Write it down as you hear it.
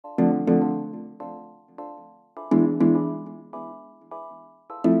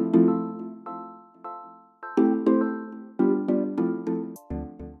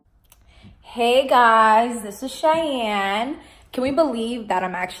Hey guys, this is Cheyenne. Can we believe that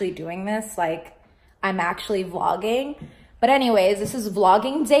I'm actually doing this? Like, I'm actually vlogging. But anyways, this is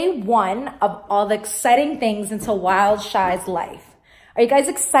vlogging day 1 of all the exciting things into Wildshyy's life. Are you guys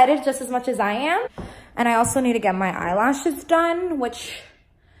excited just as much as I am? And I also need to get my eyelashes done, which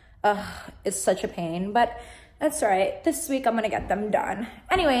is such a pain, but that's all right. This week I'm gonna get them done.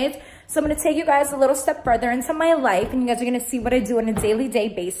 Anyways, so I'm gonna take you guys a little step further into my life, and you guys are gonna see what I do on a daily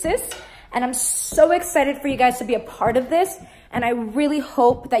basis. And I'm so excited for you guys to be a part of this. And I really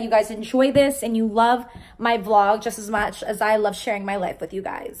hope that you guys enjoy this and you love my vlog just as much as I love sharing my life with you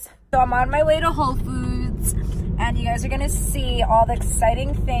guys. So I'm on my way to Whole Foods, and you guys are gonna see all the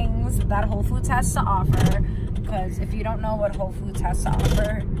exciting things that Whole Foods has to offer. Because if you don't know what Whole Foods has to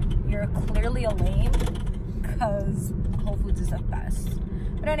offer, you're clearly a lame, because Whole Foods is the best.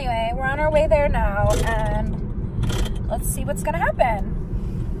 But anyway, we're on our way there now, and let's see what's gonna happen.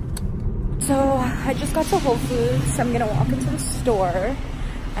 So I just got to Whole Foods. I'm gonna walk into the store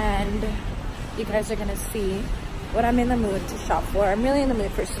and you guys are gonna see what I'm in the mood to shop for. I'm really in the mood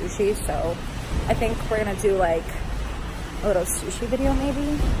for sushi, so I think we're gonna do like a little sushi video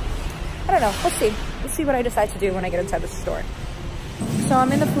maybe. I don't know, we'll see. We'll see what I decide to do when I get inside the store. So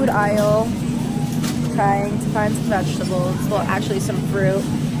I'm in the food aisle trying to find some vegetables. Well, actually some fruit,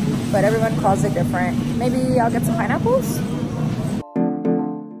 but everyone calls it different. Maybe I'll get some pineapples?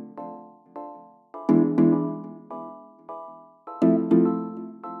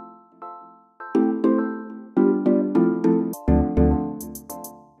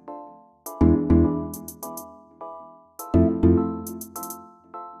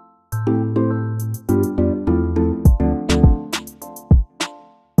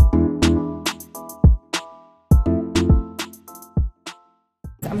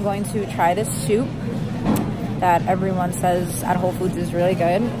 I'm going to try this soup that everyone says at Whole Foods is really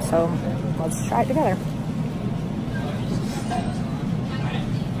good. So let's try it together.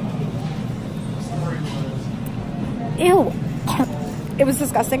 Ew, it was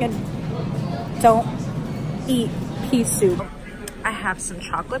disgusting, and don't eat pea soup. I have some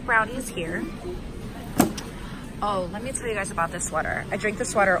chocolate brownies here. Oh, let me tell you guys about this water. I drink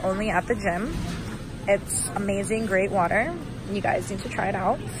this water only at the gym. It's amazing, great water. You guys need to try it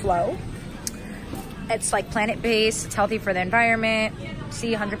out. Flow. It's like plant-based. It's healthy for the environment.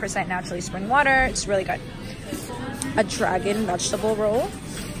 See, 100% naturally spring water. It's really good. A dragon vegetable roll.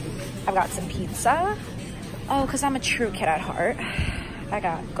 I've got some pizza. Oh, because I'm a true kid at heart. I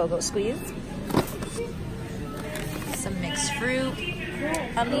got go-go squeeze. Some mixed fruit.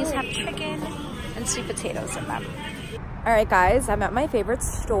 And these have chicken and sweet potatoes in them. All right, guys, I'm at my favorite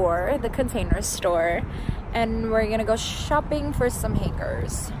store, the Container Store, and we're gonna go shopping for some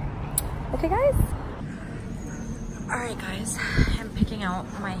hangers. Okay, guys? All right, guys, I'm picking out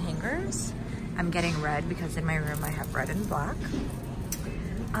my hangers. I'm getting red because in my room I have red and black.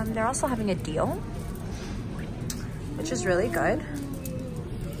 They're also having a deal, which is really good.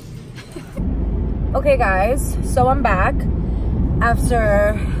 Okay, guys, so I'm back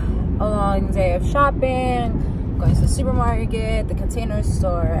after a long day of shopping, going to the supermarket, the Container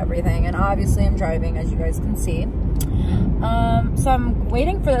Store, everything, and obviously I'm driving, as you guys can see. So I'm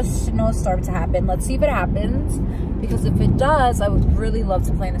waiting for the snowstorm to happen. Let's see if it happens, because if it does, I would really love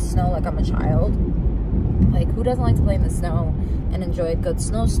to play in the snow like I'm a child. Like, who doesn't like to play in the snow and enjoy a good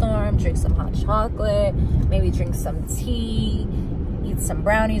snowstorm, drink some hot chocolate, maybe drink some tea, eat some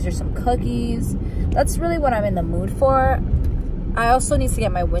brownies or some cookies. That's really what I'm in the mood for. I also need to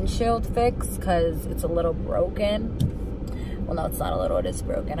get my windshield fixed because it's a little broken. Well, no, it's not a little, it is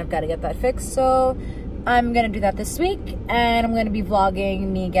broken. I've got to get that fixed. So I'm going to do that this week, and I'm going to be vlogging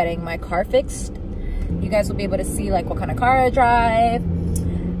me getting my car fixed. You guys will be able to see like what kind of car I drive,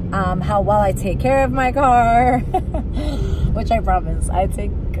 how well I take care of my car, which I promise I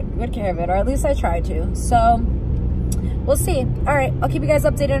take good care of it, or at least I try to. So we'll see. All right, I'll keep you guys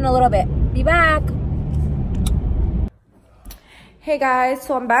updated in a little bit. Be back. Hey guys,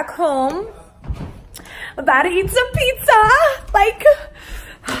 so I'm back home. I'm about to eat some pizza. Like,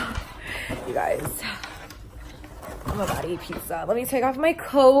 you guys, I'm about to eat pizza. Let me take off my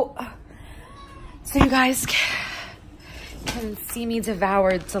coat so you guys can see me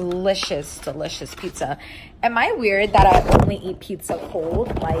devour delicious, delicious pizza. Am I weird that I only eat pizza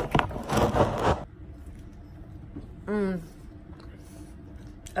cold? Like, I'm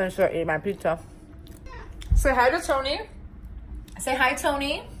gonna start eating my pizza. Say hi to Tony. Say hi,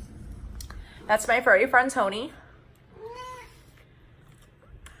 Tony. That's my furry friend, Tony.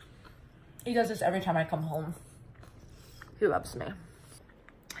 He does this every time I come home. He loves me.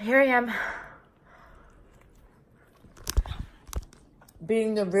 Here I am,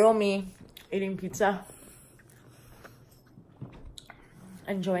 being the real me, eating pizza.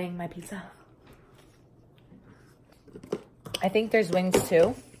 Enjoying my pizza. I think there's wings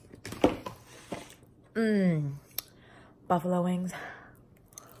too. Buffalo wings.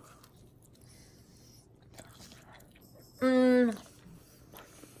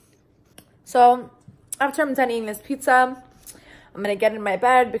 So after I'm done eating this pizza, I'm gonna get in my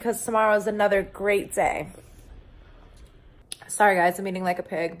bed because tomorrow is another great day. Sorry guys, I'm eating like a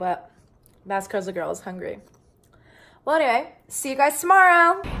pig, but that's because the girl is hungry. Well, anyway, see you guys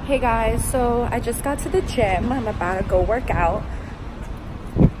tomorrow. Hey guys, so I just got to the gym. I'm about to go work out.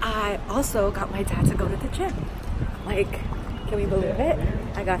 I also got my dad to go to the gym. Like, can we believe it?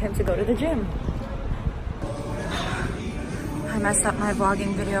 I got him to go to the gym. I messed up my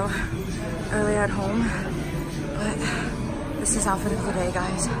vlogging video earlier at home, but this is outfit of the day,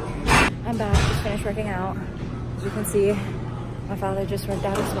 guys. I'm back, just finished working out. As you can see, my father just worked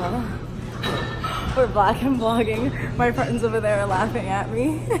out as well. We're black and vlogging. My friends over there are laughing at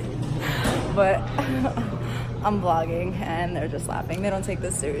me. But I'm vlogging and they're just laughing. They don't take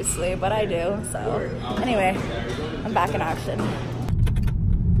this seriously, but I do. So anyway, I'm back in action.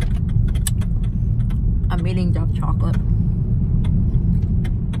 I'm eating dark chocolate.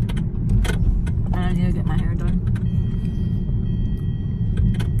 And I need to get my hair done.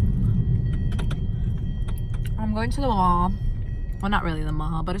 I'm going to the mall. Well, not really the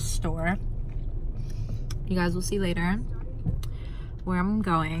mall, but a store. You guys will see later where I'm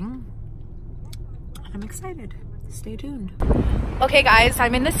going. I'm excited. Stay tuned. Okay guys,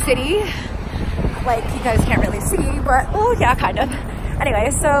 I'm in the city. Like, you guys can't really see, but oh yeah, kind of.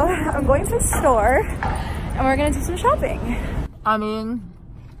 Anyway, so I'm going to the store and we're gonna do some shopping. I mean,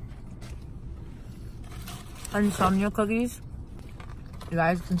 insomnia cookies. You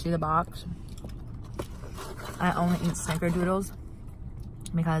guys can see the box. I only eat snickerdoodles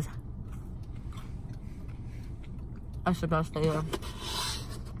because that's the best flavor.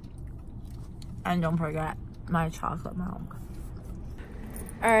 And don't forget my chocolate milk.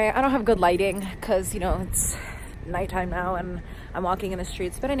 All right, I don't have good lighting because, you know, it's nighttime now and I'm walking in the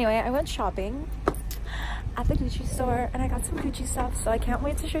streets. But anyway, I went shopping at the Gucci store and I got some Gucci stuff. So I can't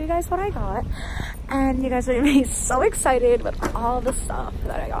wait to show you guys what I got. And you guys are gonna be so excited with all the stuff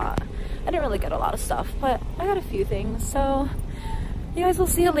that I got. I didn't really get a lot of stuff, but I got a few things. So you guys will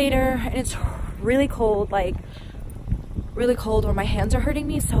see it later. And it's really cold, like really cold where my hands are hurting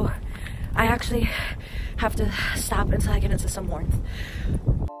me. So I actually have to stop until I get into some warmth.